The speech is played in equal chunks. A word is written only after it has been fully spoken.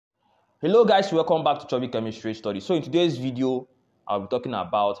Hello guys, welcome back to Chubby Chemistry Study. So in today's video, I'll be talking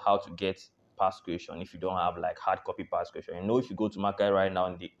about how to get past question if you don't have like hard copy past question. You know, if you go to market right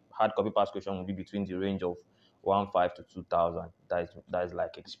now, the hard copy past question will be between the range of 1,500 to 2,000. That is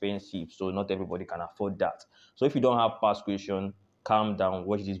like expensive, so not everybody can afford that. So if you don't have past question, calm down,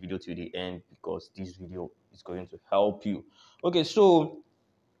 watch this video till the end because this video is going to help you. Okay, so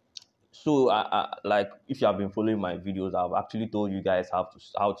like if you have been following my videos, I've actually told you guys how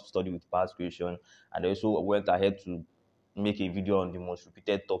to study with past question, and I also went ahead to make a video on the most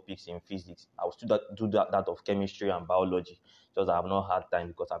repeated topics in physics. I will still do that of chemistry and biology, just I have not had time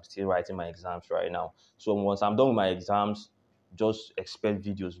because I'm still writing my exams right now. So once I'm done with my exams, just expect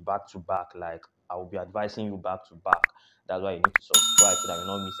videos back to back. Like I will be advising you back to back. That's why you need to subscribe so that you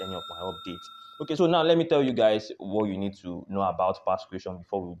don't miss any of my updates. Okay, so now let me tell you guys what you need to know about past question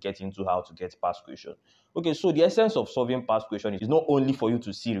before we get into how to get past question. Okay, so the essence of solving past question is not only for you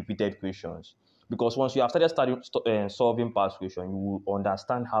to see repeated questions, because once you have started solving past question, you will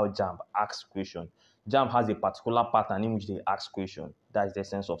understand how JAMB asks question. JAMB has a particular pattern in which they ask question. That is the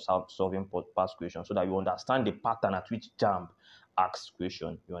essence of solving past question, so that you understand the pattern at which JAMB asks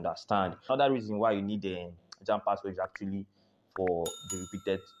question. You understand? Another reason why you need the JAMB past question is actually for the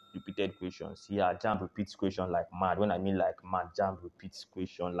repeated questions. Yeah, JAMB repeats question like mad. When I mean like mad, JAMB repeats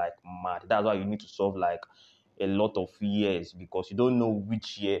question like mad. That's why you need to solve like a lot of years, because you don't know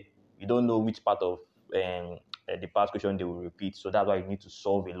which year, you don't know which part of the past question they will repeat. So that's why you need to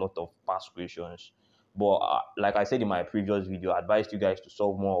solve a lot of past questions. But like I said in my previous video, I advised you guys to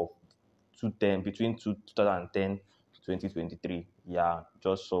solve more of 2010 between 2010 to 2023. Yeah,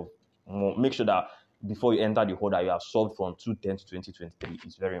 just solve more. Make sure that before you enter the hole that you have solved from 2010 to 2023.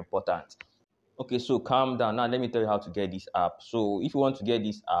 It's very important. Okay, so calm down. Now let me tell you how to get this app. So if you want to get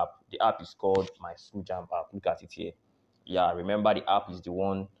this app, the app is called My School JAMB app. Look at it here. Yeah, remember the app is the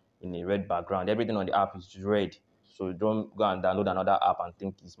one in a red background. Everything on the app is red. So don't go and download another app and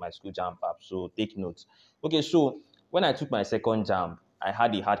think it's My School JAMB app. So take notes. Okay, so when I took my second JAMB, I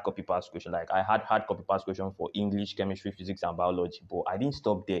had a hard copy past question. Like I had hard copy past question for English, chemistry, physics, and biology. But I didn't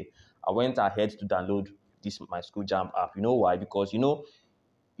stop there. I went ahead to download this My School JAMB app. You know why? Because you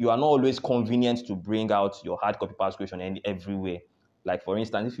are not always convenient to bring out your hard copy past question everywhere. Like for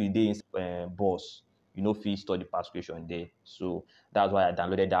instance, if you dey in bus, you know, fit study past question there. So that's why I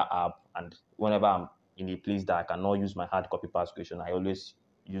downloaded that app. And whenever I'm in a place that I cannot use my hard copy past question, I always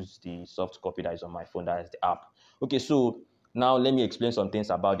use the soft copy that is on my phone. That is the app. Okay, so now let me explain some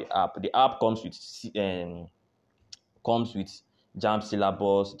things about the app. The app comes with JAMB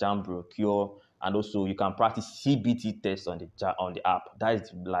syllabus, JAMB brochure, and also you can practice CBT tests on the app. That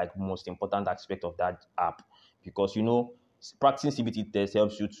is like most important aspect of that app, because practicing CBT tests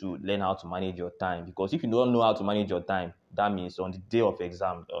helps you to learn how to manage your time. Because if you don't know how to manage your time, that means on the day of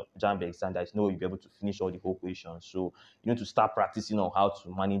exam, JAMB exam, there's no way you'll be able to finish all the whole questions. So you need to start practicing on how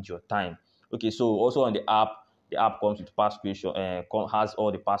to manage your time. Okay, so also on the app comes with past question, has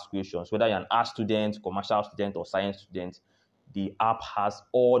all the past questions. Whether you're an art student, commercial student, or science student, the app has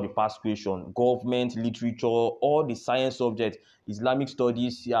all the past questions. Government, literature, all the science subjects, Islamic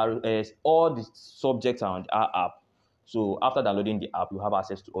studies, CRS, all the subjects are on our app. So after downloading the app, you have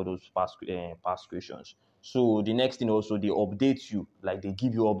access to all those past questions. So the next thing also, they update you, like they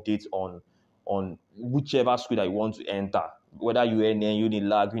give you updates on whichever school that you want to enter. Whether you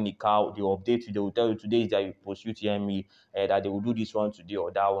Unilag, Unical, they update you. They will tell you today is that you post UTME, that they will do this one today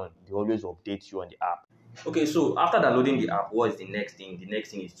or that one. They always update you on the app. Okay, so after downloading the app, what is the next thing? The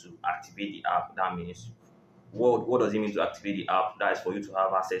next thing is to activate the app. That means, what does it mean to activate the app? That is for you to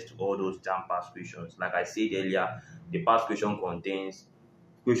have access to all those JAMB past questions. Like I said earlier, the past question contains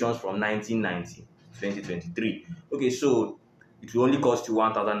questions from 1990 to 2023. Okay, so it will only cost you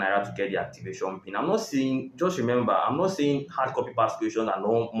 1,000 naira to get the activation pin. I'm not saying, just remember, I'm not saying hard copy past questions are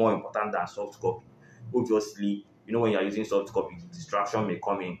no more important than soft copy. Obviously, when you're using soft copy, distraction may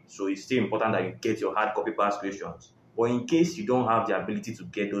come in. So it's still important that you get your hard copy past questions. But in case you don't have the ability to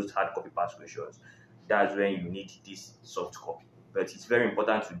get those hard copy past questions, that's when you need this soft copy. But it's very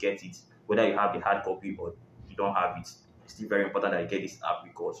important to get it, whether you have the hard copy or you don't have it. It's still very important that you get this app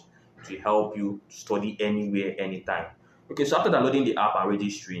because it will help you study anywhere, anytime. Okay, so after downloading the app and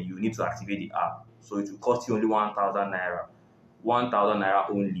registering, you need to activate the app. So it will cost you only 1,000 naira. 1,000 naira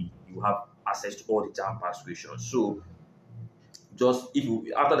only. You have access to all the JAMB past questions. So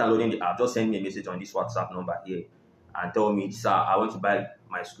after downloading the app, just send me a message on this WhatsApp number here and tell me, sir, I want to buy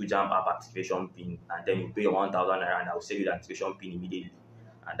my school JAMB app activation pin, and then you pay your 1,000 naira and I will send you the activation pin immediately.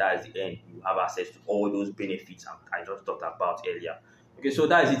 And that is the end. You have access to all those benefits I just talked about earlier. Okay, so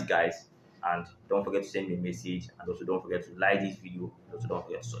that is it, guys. And don't forget to send me a message, and also don't forget to like this video, and also don't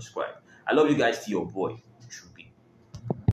forget to subscribe. I love you guys. See your boy.